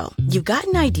you've got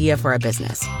an idea for a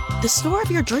business, the store of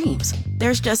your dreams.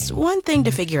 There's just one thing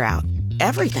to figure out: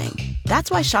 everything.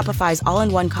 That's why Shopify's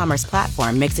all-in-one commerce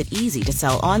platform makes it easy to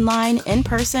sell online, in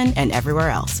person, and everywhere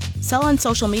else. Sell on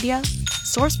social media,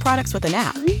 source products with an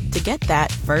app to get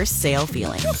that first sale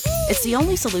feeling. It's the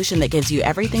only solution that gives you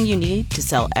everything you need to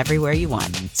sell everywhere you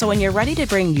want. So when you're ready to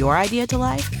bring your idea to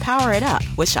life, power it up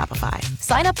with Shopify.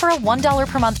 Sign up for a $1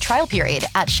 per month trial period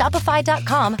at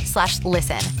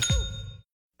shopify.com/listen.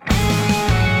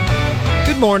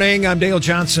 Good morning. I'm Dale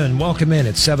Johnson. Welcome in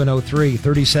at 7:03,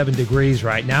 37 degrees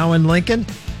right now in Lincoln.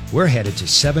 We're headed to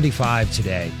 75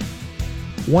 today.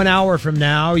 1 hour from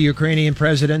now, Ukrainian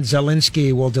President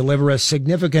Zelensky will deliver a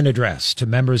significant address to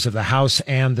members of the House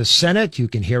and the Senate. You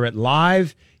can hear it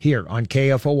live here on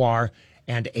KFOR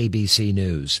and ABC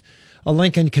News. A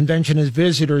Lincoln Convention and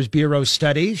Visitors Bureau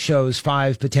study shows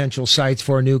 5 potential sites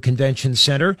for a new convention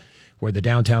center, where the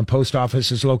downtown post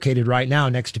office is located right now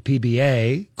next to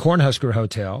PBA, Cornhusker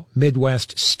Hotel,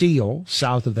 Midwest Steel,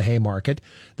 south of the Haymarket,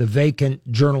 the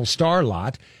vacant Journal Star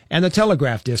lot, and the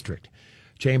Telegraph District.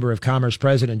 Chamber of Commerce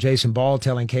President Jason Ball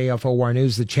telling KFOR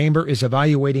News the chamber is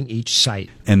evaluating each site.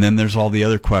 And then there's all the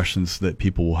other questions that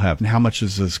people will have. How much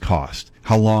does this cost?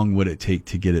 How long would it take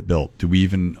to get it built? Do we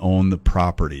even own the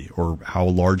property? Or how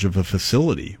large of a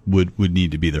facility would need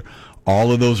to be there?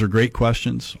 All of those are great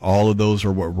questions. All of those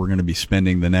are what we're going to be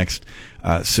spending the next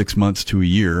 6 months to a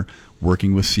year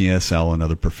working with CSL and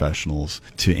other professionals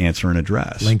to answer and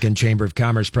address. Lincoln Chamber of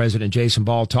Commerce President Jason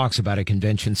Ball talks about a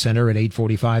convention center at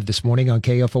 8:45 this morning on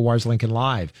KFOR's Lincoln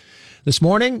Live. This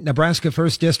morning, Nebraska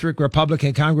 1st District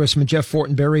Republican Congressman Jeff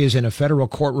Fortenberry is in a federal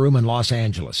courtroom in Los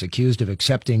Angeles, accused of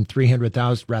accepting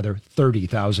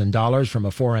 $30,000 from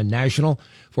a foreign national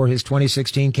for his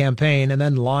 2016 campaign and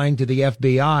then lying to the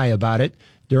FBI about it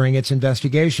during its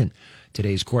investigation.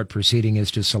 Today's court proceeding is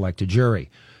to select a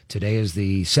jury. Today is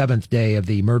the 7th day of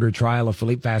the murder trial of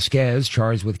Felipe Vasquez,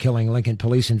 charged with killing Lincoln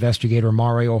police investigator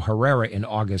Mario Herrera in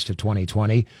August of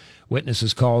 2020.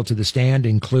 Witnesses called to the stand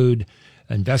include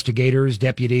investigators,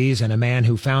 deputies, and a man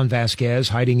who found Vasquez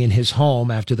hiding in his home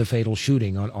after the fatal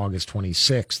shooting on August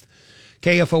 26th.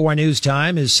 KFOR News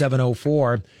Time is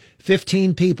 7:04.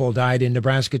 15 people died in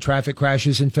Nebraska traffic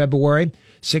crashes in February.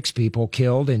 6 people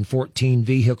killed in 14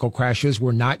 vehicle crashes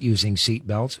were not using seat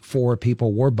belts. 4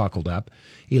 people were buckled up.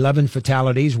 11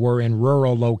 fatalities were in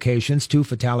rural locations. 2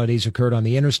 fatalities occurred on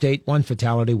the interstate. 1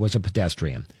 fatality was a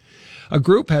pedestrian. A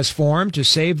group has formed to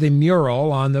save the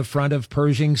mural on the front of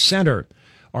Pershing Center.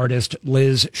 Artist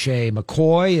Liz Shea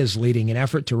McCoy is leading an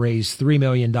effort to raise $3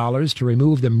 million to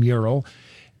remove the mural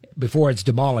before it's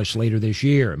demolished later this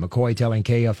year. McCoy telling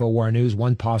KFOR News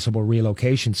one possible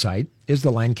relocation site is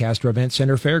the Lancaster Event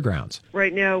Center Fairgrounds.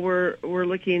 Right now we're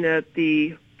looking at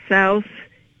the south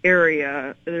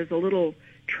area. There's a little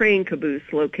train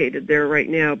caboose located there right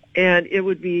now, and it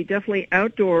would be definitely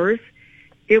outdoors.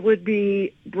 It would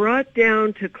be brought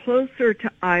down to closer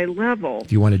to eye level.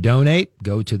 If you want to donate,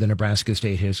 go to the Nebraska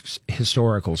State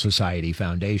Historical Society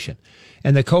Foundation.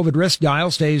 And the COVID risk dial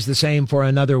stays the same for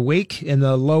another week in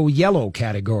the low yellow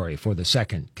category for the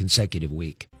second consecutive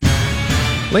week.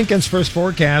 Lincoln's first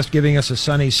forecast giving us a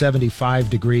sunny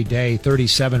 75-degree day,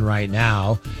 37 right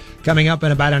now. Coming up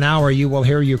in about an hour, you will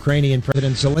hear Ukrainian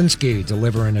President Zelensky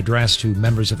deliver an address to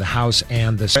members of the House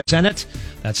and the Senate.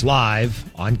 That's live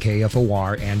on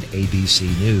KFOR and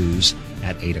ABC News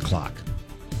at 8 o'clock.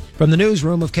 From the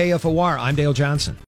newsroom of KFOR, I'm Dale Johnson.